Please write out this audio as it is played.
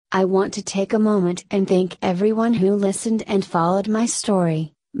I want to take a moment and thank everyone who listened and followed my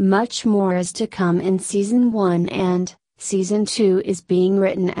story. Much more is to come in Season 1 and Season 2 is being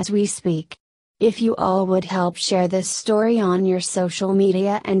written as we speak. If you all would help share this story on your social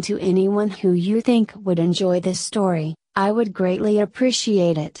media and to anyone who you think would enjoy this story, I would greatly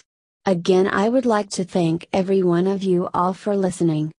appreciate it. Again, I would like to thank every one of you all for listening.